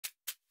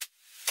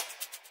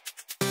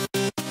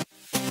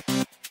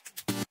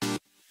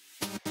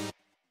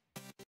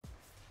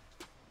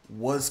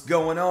What's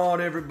going on,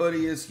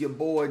 everybody? It's your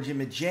boy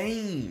Jimmy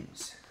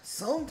James.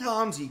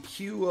 Sometimes you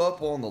queue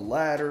up on the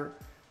ladder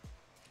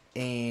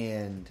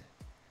and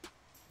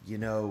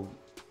you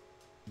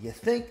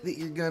think that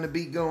you're going to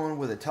be going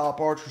with a top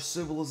archer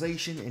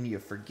civilization and you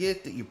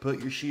forget that you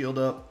put your shield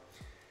up.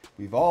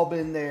 We've all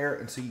been there,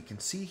 and so you can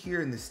see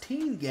here in this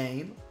team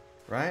game,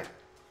 right?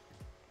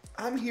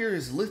 I'm here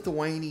as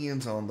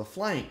Lithuanians on the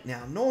flank.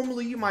 Now,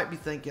 normally you might be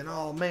thinking,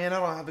 oh man, I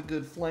don't have a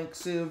good flank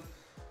civ.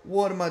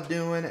 What am I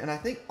doing? And I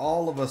think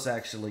all of us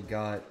actually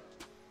got,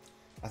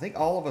 some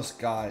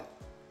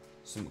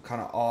kind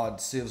of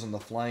odd civs on the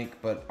flank,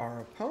 but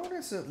our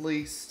opponents at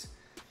least,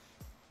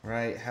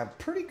 right, have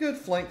pretty good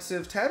flank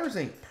civs. Tatters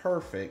ain't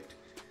perfect.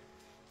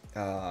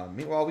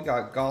 Meanwhile, we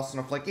got Goss on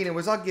our flank.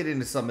 Anyways, I'll get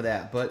into some of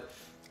that, but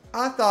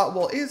I thought,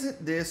 well,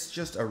 isn't this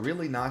just a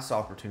really nice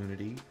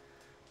opportunity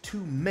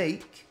to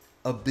make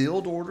a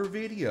build order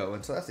video?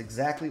 And so that's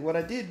exactly what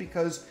I did,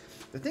 because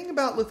the thing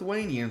about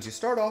Lithuanians, you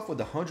start off with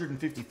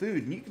 150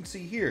 food, and you can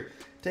see here,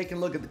 taking a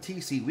look at the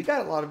TC, we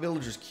got a lot of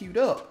villagers queued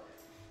up.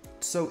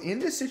 So in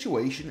this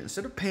situation,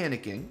 instead of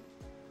panicking,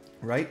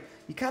 right,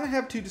 you kind of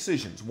have two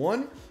decisions.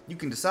 One, you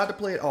can decide to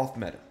play it off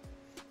meta,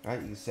 right?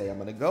 You can say, I'm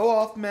going to go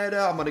off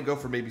meta, I'm going to go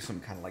for maybe some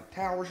kind of like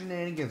tower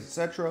shenanigans,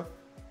 etc.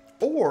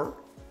 Or,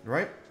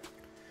 right,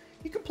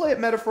 you can play it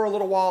meta for a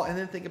little while and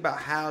then think about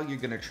how you're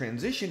going to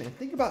transition and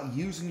think about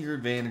using your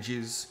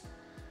advantages,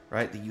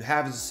 right, that you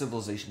have as a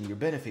civilization to your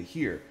benefit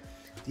here.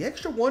 The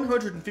extra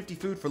 150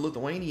 food for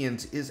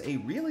Lithuanians is a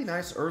really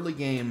nice early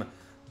game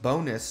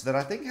bonus that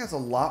I think has a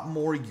lot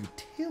more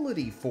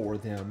utility for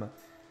them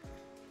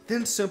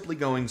than simply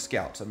going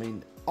scouts. I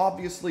mean,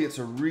 obviously it's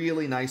a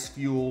really nice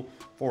fuel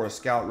for a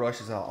scout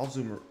rush. I'll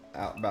zoom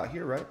out about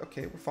here, right?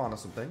 Okay, we're fond of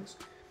some things,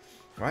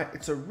 right?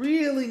 It's a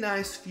really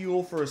nice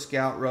fuel for a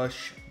scout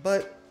rush,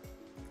 but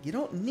you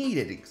don't need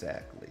it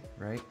exactly,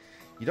 right?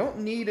 You don't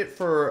need it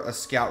for a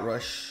scout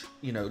rush,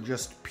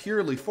 just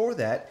purely for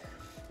that.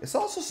 It's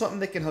also something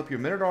that can help your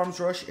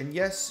men-at-arms rush, and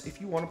yes, if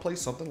you want to play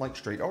something like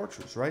straight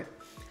archers, right?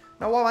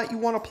 Now, why might you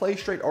want to play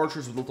straight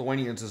archers with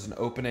Lithuanians as an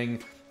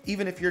opening,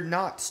 even if you're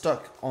not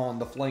stuck on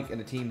the flank in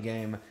a team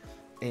game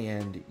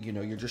and,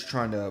 you're just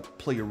trying to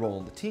play your role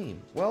in the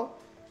team? Well,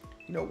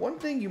 one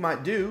thing you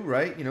might do,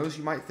 right, is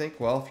you might think,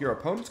 well, if your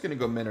opponent's going to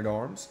go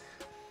men-at-arms,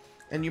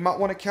 and you might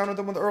want to counter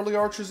them with early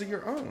archers of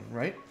your own,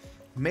 right?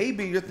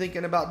 Maybe you're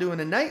thinking about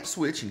doing a night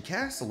switch in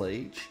Castle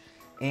Age,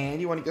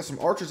 and you want to get some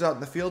archers out in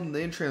the field and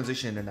then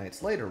transition into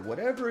knights later.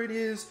 Whatever it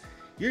is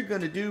you're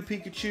going to do,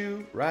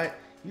 Pikachu, right?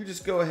 You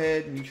just go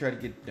ahead and you try to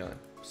get it done.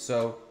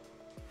 So,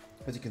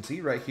 as you can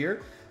see right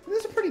here,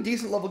 this is a pretty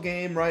decent level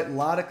game, right? A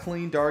lot of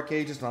clean Dark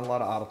Ages, not a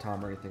lot of auto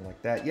time or anything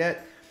like that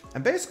yet.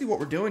 And basically what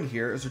we're doing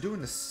here is we're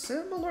doing a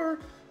similar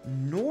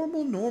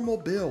normal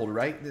build,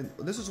 right? And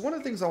this is one of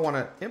the things I want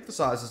to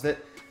emphasize, is that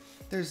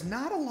there's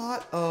not a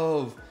lot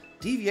of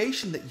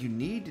deviation that you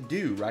need to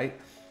do, right?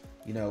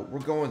 We're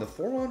going the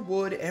 4 on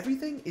wood.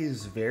 Everything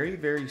is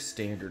very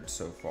standard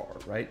so far,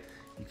 right?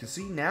 You can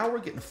see now we're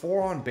getting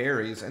 4 on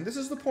berries, and this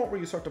is the point where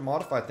you start to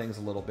modify things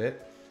a little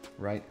bit,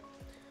 right?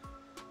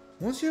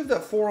 Once you have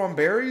that 4 on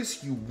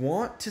berries, you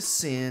want to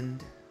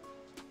send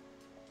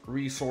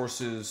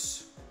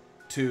resources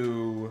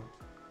to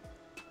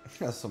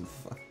some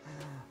fun.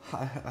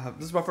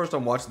 This is my first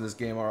time watching this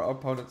game. Our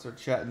opponents are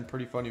chatting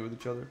pretty funny with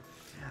each other.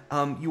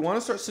 You want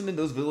to start sending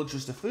those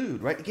villagers to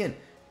food, right? Again,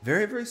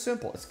 very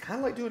simple. It's kind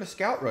of like doing a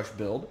scout rush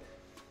build,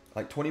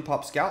 like 20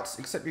 pop scouts,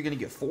 except you're going to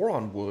get 4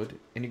 on wood,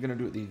 and you're going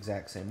to do it the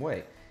exact same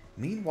way.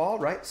 Meanwhile,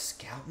 right,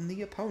 scouting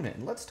the opponent.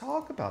 And let's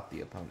talk about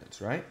the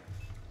opponents, right?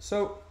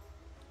 So,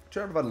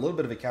 trying to provide a little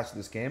bit of a catch to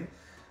this game.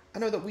 I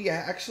know that we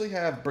actually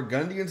have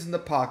Burgundians in the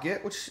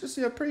pocket, which is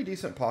a pretty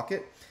decent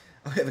pocket.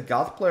 We have a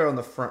Goth player on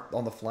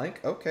the flank.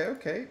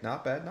 Okay,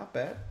 not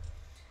bad.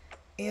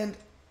 And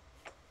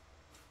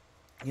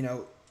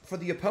for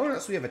the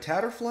opponents, we have a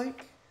Tatter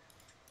flank,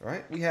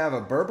 right? We have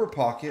a Berber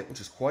pocket, which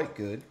is quite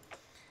good,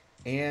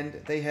 and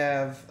they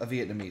have a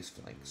Vietnamese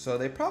flank. So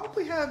they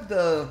probably have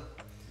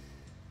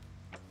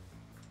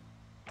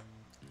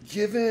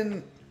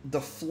given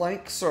the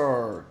flanks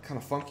are kind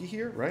of funky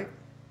here, right?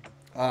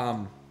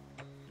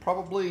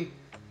 Probably,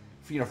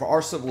 for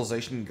our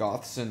civilization,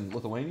 Goths and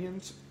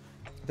Lithuanians,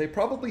 they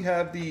probably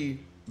have the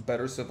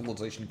better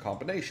civilization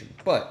combination,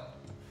 but,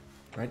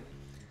 right?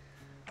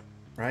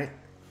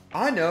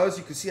 I know, as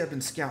you can see, I've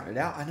been scouting it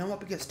out. I know I'm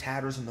up against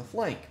Tatters in the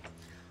flank.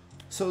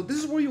 So this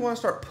is where you want to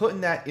start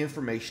putting that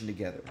information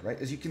together, right?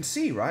 As you can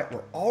see, right,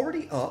 we're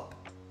already up,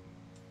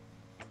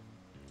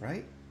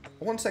 right?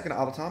 1 second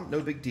auto time, no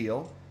big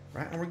deal,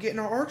 right? And we're getting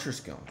our archers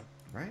going,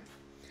 right?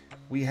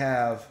 We're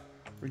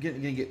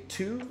going to get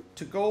 2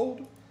 to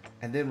gold,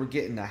 and then we're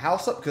getting a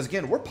house up, because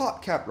again, we're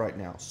pop capped right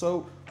now.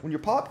 So when you're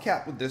pop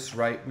capped with this,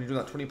 right, when you're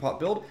doing that 20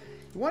 pop build,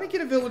 you want to get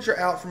a villager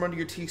out from under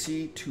your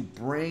TC to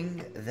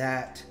bring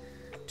that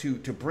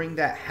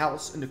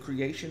house into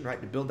creation, right?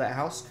 To build that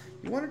house,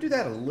 you want to do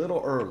that a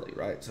little early,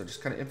 right? So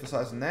just kind of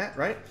emphasizing that,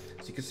 right?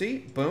 So you can see,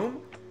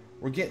 boom,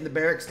 we're getting the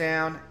barracks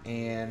down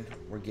and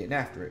we're getting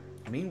after it.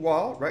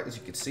 Meanwhile, right, as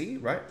you can see,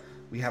 right,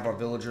 We have our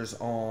villagers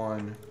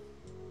on...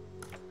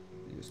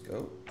 Let's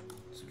go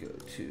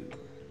to...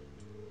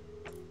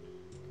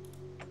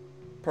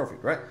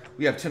 Perfect, right?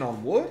 We have 10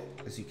 on wood,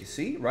 as you can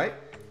see, right?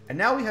 And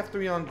now we have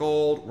 3 on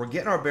gold. We're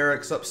getting our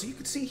barracks up. So you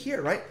can see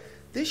here, right?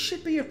 This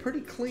should be a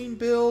pretty clean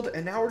build.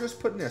 And now we're just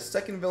putting a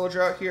second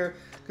villager out here,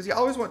 because you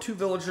always want 2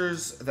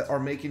 villagers that are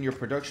making your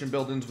production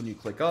buildings when you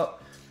click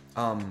up.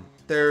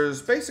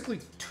 There's basically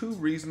 2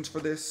 reasons for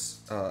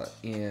this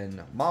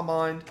in my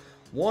mind.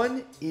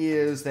 One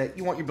is that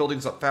you want your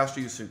buildings up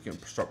faster so you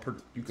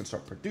can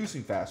start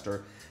producing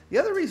faster. The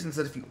other reason is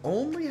that if you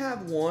only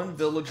have 1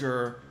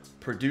 villager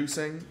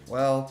producing,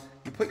 well,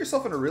 you put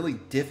yourself in a really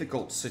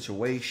difficult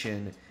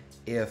situation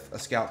if a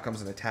scout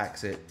comes and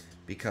attacks it,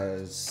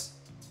 because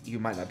you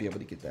might not be able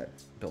to get that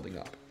building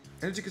up.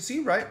 And as you can see,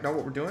 right now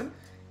what we're doing,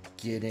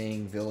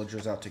 getting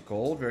villagers out to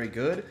gold. Very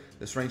good.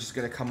 This range is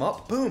going to come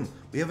up. Boom.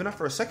 We have enough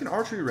for a second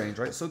archery range,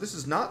 right? So this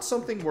is not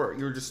something where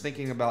you're just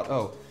thinking about,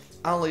 oh,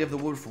 I only have the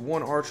wood for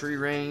 1 archery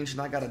range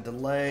and I got to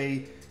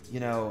delay, you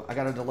know, I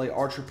got to delay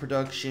archer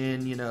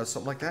production, you know,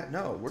 something like that.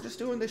 No, we're just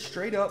doing this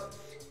straight up.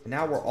 And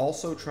now we're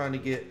also trying to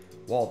get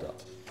walled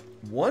up.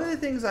 One of the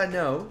things I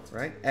know,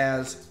 right,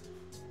 as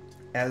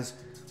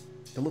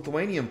the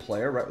Lithuanian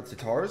player, right, with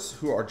Tatars,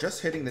 who are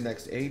just hitting the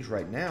next age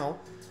right now,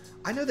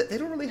 I know that they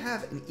don't really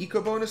have an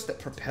eco bonus that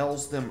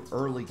propels them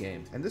early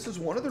game. And this is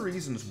one of the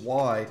reasons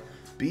why,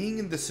 being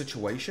in this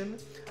situation,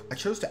 I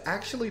chose to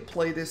actually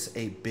play this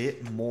a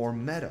bit more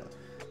meta.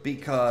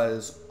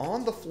 Because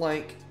on the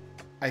flank,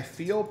 I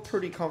feel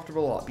pretty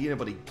comfortable about being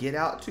able to get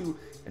out to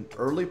an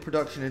early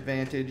production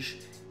advantage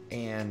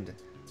and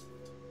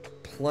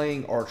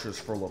playing archers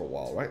for a little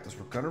while, right? Because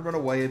we're going to run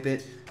away a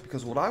bit.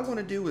 Because what I want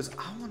to do is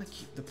I want to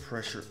keep the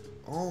pressure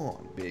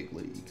on Big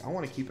League. I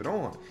want to keep it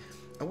on.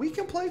 And we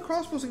can play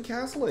crossbows in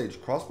Castle Age.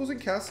 Crossbows in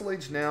Castle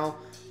Age now,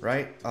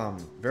 right?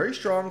 Very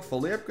strong,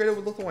 fully upgraded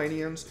with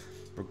Lithuanians.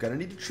 We're going to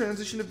need to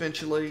transition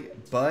eventually,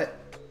 but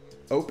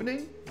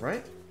opening,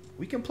 right?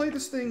 We can play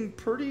this thing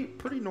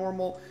pretty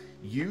normal.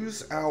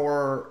 Use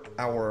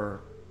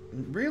our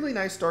really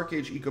nice Dark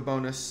Age eco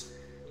bonus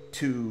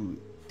to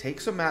take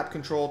some map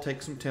control,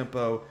 take some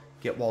tempo,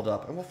 get walled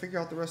up, and we'll figure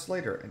out the rest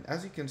later. And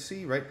as you can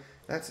see, right,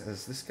 that's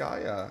as this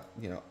guy,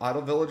 you know,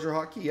 idle villager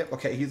hotkey. Yep,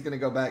 okay, he's going to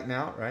go back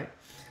now, right?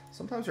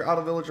 Sometimes your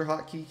auto villager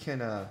hotkey can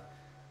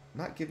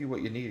not give you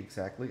what you need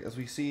exactly. As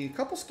we see a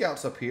couple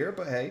scouts up here,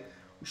 but hey,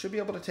 we should be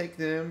able to take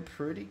them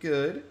pretty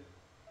good.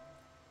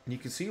 And you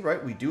can see,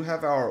 right, we do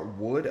have our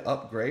wood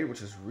upgrade,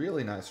 which is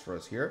really nice for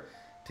us here.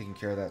 Taking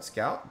care of that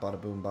scout.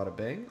 Bada boom, bada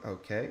bing.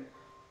 Okay.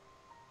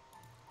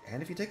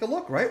 And if you take a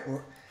look, right,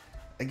 we're,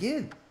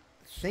 again,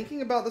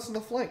 thinking about this on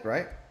the flank,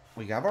 right?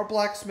 We have our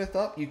blacksmith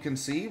up. You can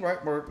see,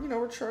 right, we're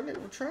trying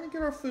to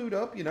get our food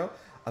up, you know.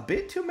 A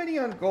bit too many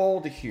on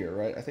gold here,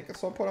 right? I think at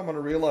some point I'm going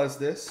to realize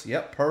this.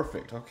 Yep,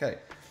 perfect. Okay,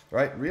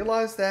 right,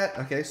 realize that.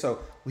 Okay, so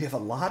we have a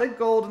lot of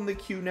gold in the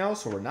queue now,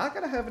 so we're not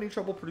going to have any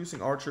trouble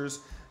producing archers,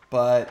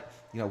 but,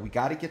 you know, we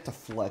got to get to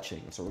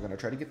fletching. So we're going to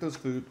try to get those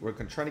food, we're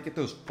going to try to get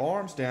those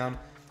farms down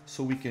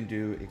so we can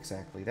do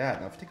exactly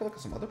that. Now, if you take a look at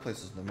some other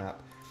places in the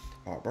map,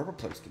 our Berber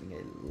player is getting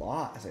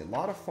has a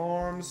lot of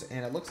farms,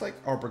 and it looks like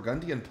our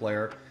Burgundian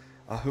player,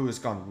 who has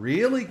gone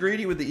really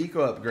greedy with the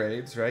eco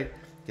upgrades, right?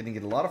 Getting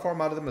a lot of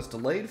farm out of them, has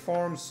delayed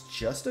farms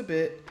just a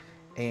bit,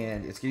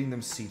 and it's getting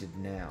them seeded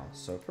now.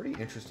 So pretty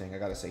interesting, I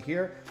gotta say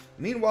here.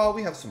 Meanwhile,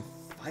 we have some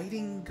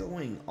fighting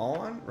going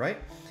on, right?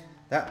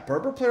 That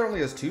Berber player only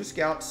has 2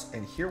 scouts,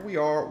 and here we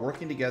are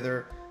working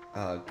together,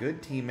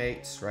 good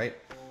teammates, right?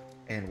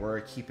 And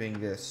we're keeping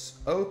this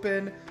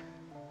open.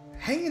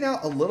 Hanging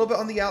out a little bit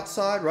on the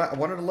outside, right? I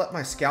wanted to let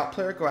my scout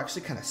player go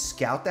actually kind of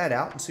scout that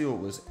out and see what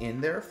was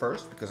in there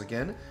first, because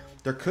again,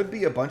 there could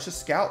be a bunch of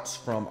scouts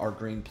from our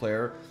green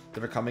player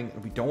that are coming,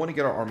 and we don't want to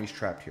get our armies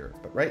trapped here.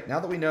 But right now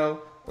that we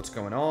know what's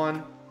going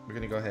on, we're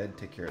going to go ahead and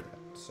take care of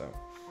that. So,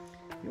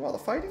 meanwhile, the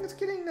fighting is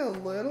getting a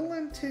little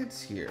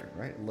intense here,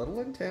 right? A little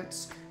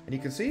intense. And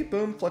you can see,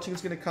 boom, fletching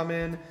is going to come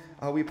in.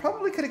 We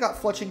probably could have got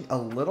fletching a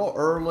little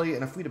early,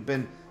 and if we'd have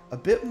been a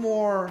bit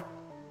more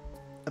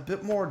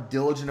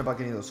diligent about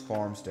getting those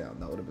farms down,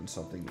 that would have been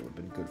something that would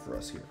have been good for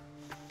us here.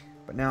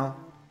 But now,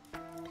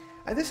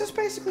 and this is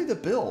basically the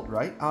build,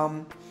 right?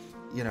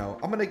 You know,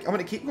 I'm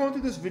gonna keep going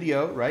through this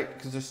video, right?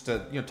 Because just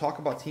to, you know, talk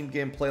about team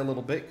gameplay a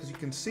little bit, because you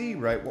can see,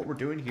 right, what we're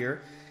doing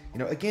here. You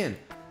know, again,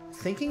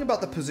 thinking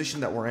about the position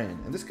that we're in,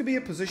 and this could be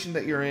a position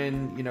that you're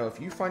in, you know, if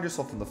you find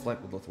yourself in the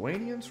flank with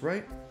Lithuanians,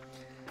 right?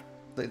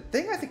 The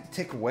thing I think to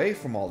take away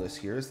from all this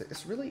here is that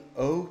it's really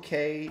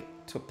okay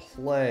to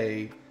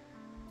play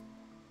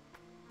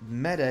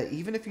meta,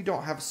 even if you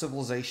don't have a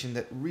civilization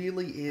that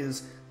really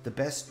is the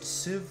best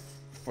civ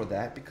for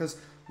that, because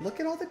look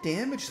at all the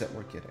damage that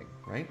we're getting,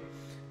 right?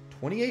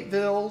 28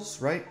 vills,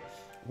 right?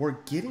 We're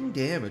getting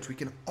damage. We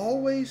can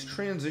always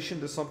transition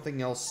to something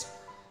else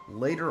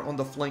later on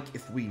the flank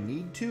if we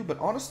need to, but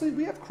honestly,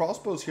 we have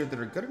crossbows here that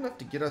are good enough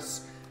to get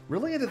us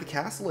really into the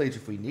castle age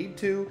if we need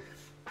to,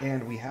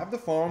 and we have the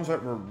farms,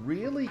 right? We're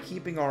really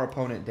keeping our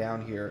opponent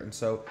down here, and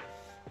so,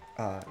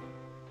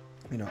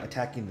 you know,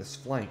 attacking this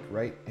flank,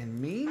 right? And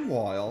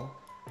meanwhile,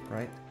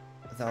 right?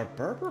 Our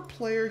Berber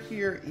player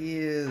here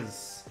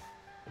is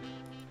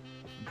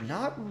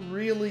not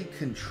really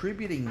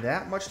contributing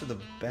that much to the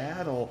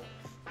battle.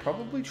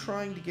 Probably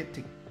trying to get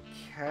to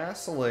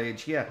Castle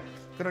Age. Yeah,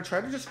 gonna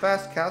try to just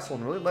fast castle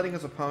and really letting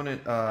his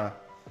opponent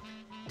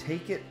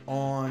take it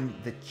on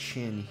the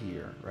chin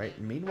here, right?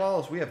 Meanwhile,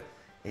 as we have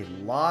a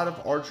lot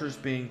of archers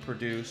being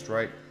produced,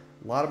 right?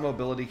 A lot of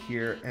mobility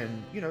here,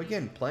 and you know,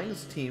 again, playing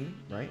as a team,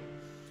 right?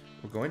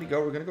 We're going to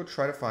go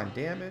try to find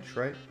damage,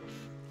 right?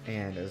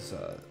 And as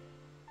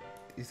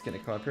he's gonna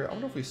come up here. I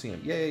don't know if we see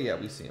him. Yeah,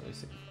 we see him.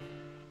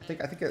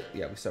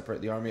 Yeah, we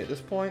separate the army at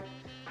this point,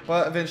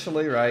 but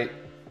eventually, right?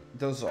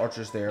 Those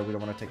archers there, we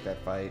don't want to take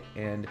that fight,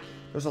 and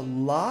there's a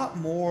lot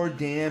more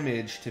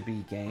damage to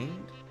be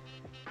gained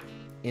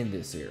in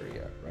this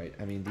area, right?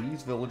 I mean,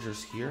 these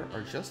villagers here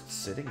are just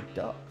sitting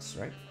ducks,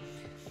 right?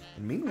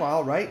 And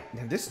meanwhile, right,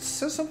 and this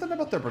says something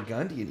about the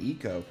Burgundian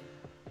eco.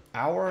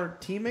 Our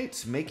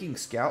teammates making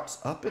scouts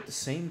up at the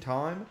same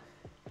time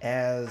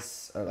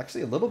as,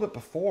 actually a little bit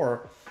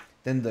before,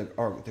 than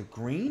the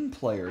green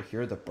player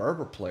here, the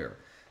Berber player.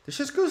 This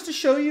just goes to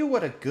show you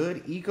what a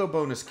good eco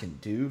bonus can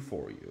do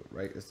for you,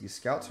 right? As these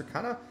scouts are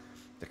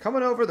they're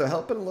coming over, they're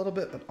helping a little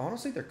bit, but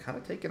honestly, they're kind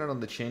of taking it on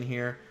the chin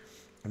here.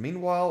 And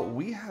meanwhile,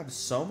 we have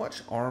so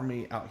much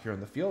army out here in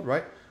the field,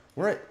 right?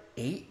 We're at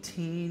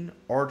 18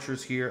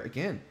 archers here.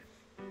 Again,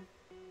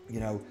 you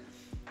know,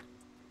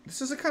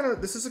 this is a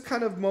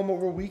kind of moment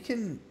where we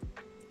can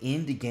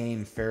end the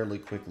game fairly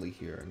quickly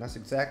here. And that's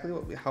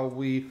exactly how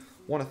we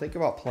want to think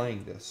about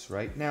playing this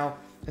right now.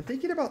 And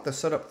thinking about the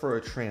setup for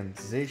a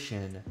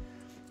transition,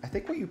 I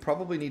think what you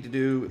probably need to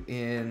do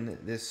in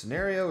this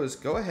scenario is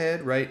go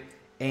ahead, right,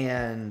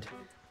 and,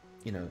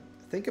 you know,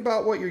 think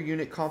about what your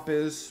unit comp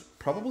is.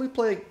 Probably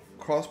play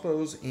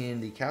crossbows in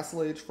the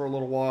Castle Age for a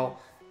little while,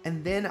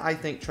 and then I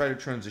think try to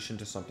transition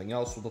to something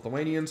else. With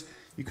Lithuanians,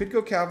 you could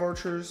go cav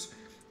archers.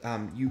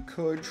 You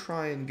could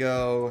try and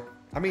go.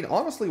 I mean,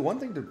 honestly, one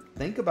thing to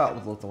think about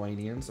with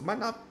Lithuanians, it might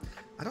not.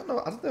 I don't know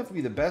if it would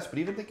be the best, but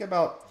even think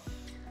about,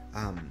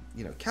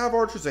 you know, cav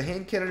archers or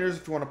hand cannoners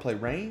if you want to play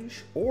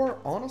range, or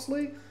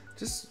honestly,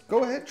 just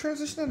go ahead and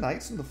transition to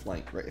knights in the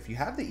flank. Right? If you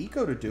have the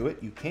eco to do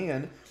it, you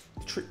can.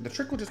 The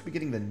trick will just be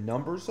getting the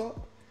numbers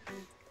up.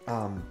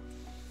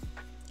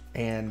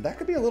 And that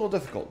could be a little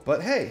difficult,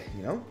 but hey,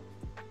 you know,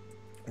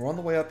 we're on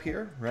the way up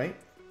here, right?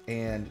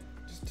 And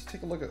just to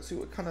take a look at, see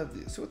what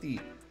the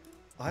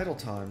idle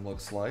time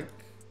looks like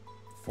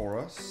for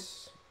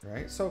us,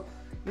 right? So,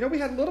 you know, we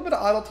had a little bit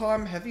of idle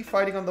time, heavy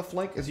fighting on the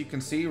flank, as you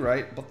can see,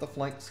 right? But the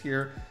flanks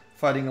here,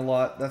 fighting a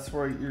lot. That's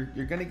where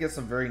you're going to get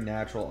some very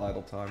natural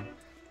idle time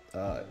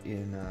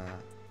in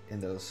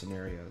those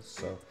scenarios.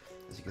 So,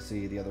 as you can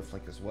see, the other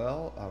flank as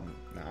well.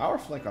 Now, our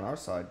flank on our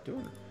side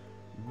doing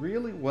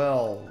really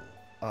well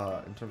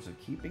in terms of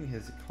keeping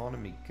his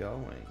economy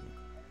going.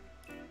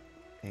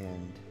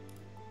 And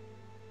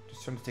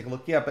just trying to take a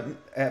look. Yeah,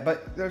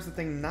 but there's the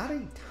thing, not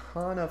a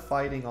ton of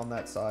fighting on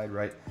that side,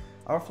 right?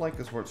 Our flank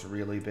is where it's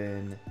really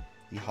been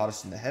the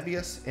hottest and the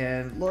heaviest.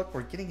 And look,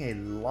 we're getting a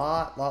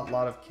lot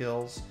of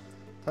kills.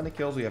 Ton of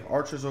kills. We have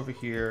archers over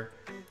here,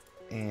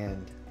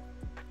 and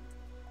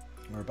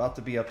we're about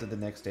to be up to the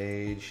next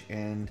age,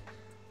 and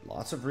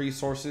lots of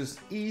resources.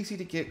 Easy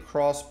to get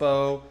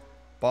crossbow,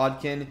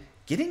 bodkin,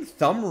 getting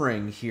thumb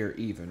ring here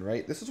even,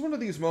 right? This is one of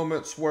these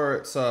moments where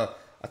it's a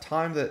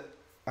time that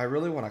I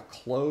really want to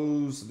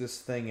close this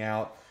thing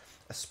out,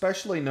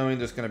 especially knowing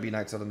there's going to be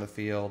knights out in the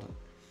field,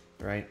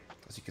 right?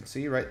 As you can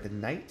see, right, the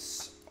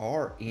knights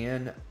are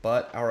in,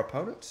 but our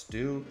opponents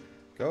do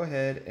go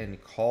ahead and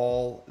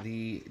call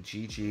the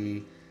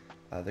GG.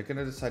 They're going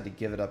to decide to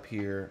give it up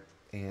here,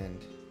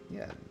 and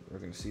yeah, we're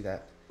going to see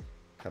that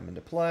come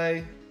into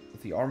play.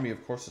 With the army,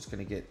 of course, it's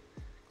going to get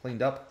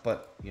cleaned up,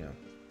 but, you know,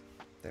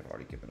 they've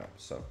already given up.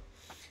 So,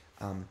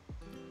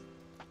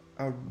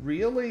 a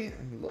really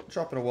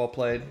drop in a well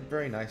played,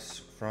 very nice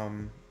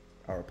from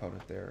our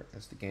opponent there,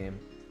 as the game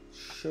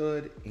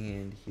should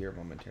end here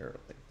momentarily.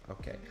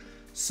 Okay,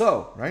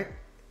 so right,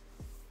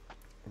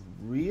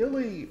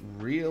 really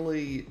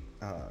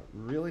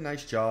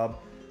nice job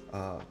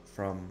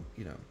from,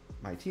 you know,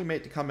 my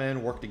teammate to come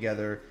in, work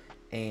together.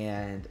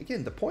 And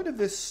again, the point of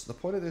this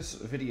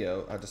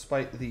video,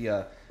 despite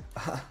the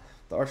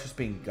archers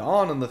being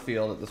gone on the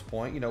field at this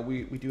point, you know,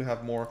 we do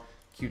have more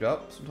queued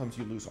up. Sometimes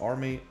you lose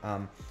army,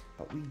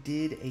 but we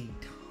did a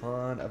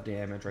ton of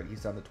damage, right?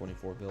 He's down to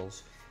 24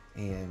 bills,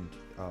 and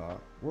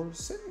we're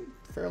sitting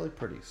fairly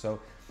pretty. So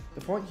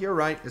the point here,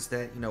 right, is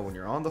that, you know, when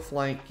you're on the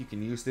flank, you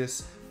can use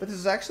this, but this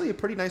is actually a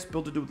pretty nice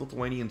build to do with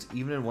Lithuanians,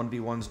 even in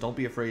 1v1s. Don't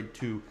be afraid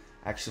to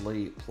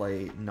actually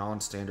play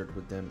non-standard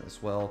with them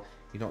as well.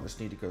 You don't just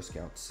need to go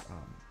scouts.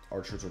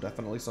 Archers are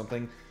definitely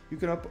something you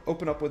can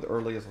open up with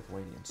early as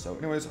Lithuanians. So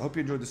anyways, I hope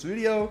you enjoyed this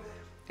video,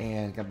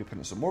 and gonna be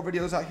putting some more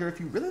videos out here. If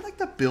you really like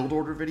the build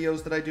order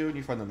videos that I do and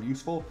you find them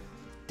useful,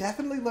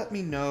 definitely let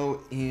me know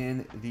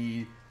in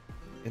the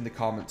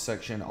comments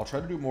section. I'll try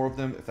to do more of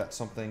them if that's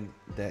something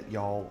that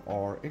y'all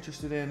are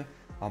interested in.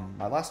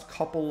 My last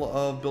couple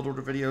of build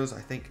order videos,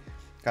 I think,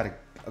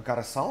 got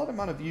a solid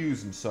amount of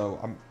views, and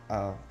so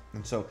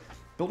And so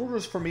build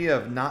orders for me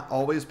have not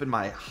always been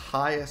my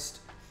highest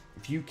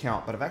view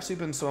count, but have actually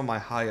been some of my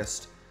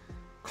highest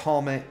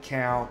comment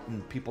count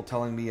and people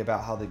telling me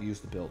about how they've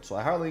used the build. So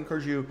I highly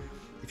encourage you,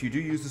 if you do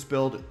use this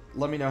build,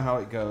 let me know how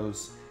it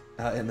goes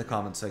in the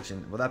comment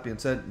section. With that being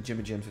said,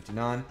 Jimmy Jim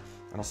 59, and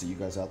I'll see you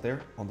guys out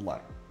there on the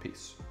ladder.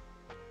 Peace.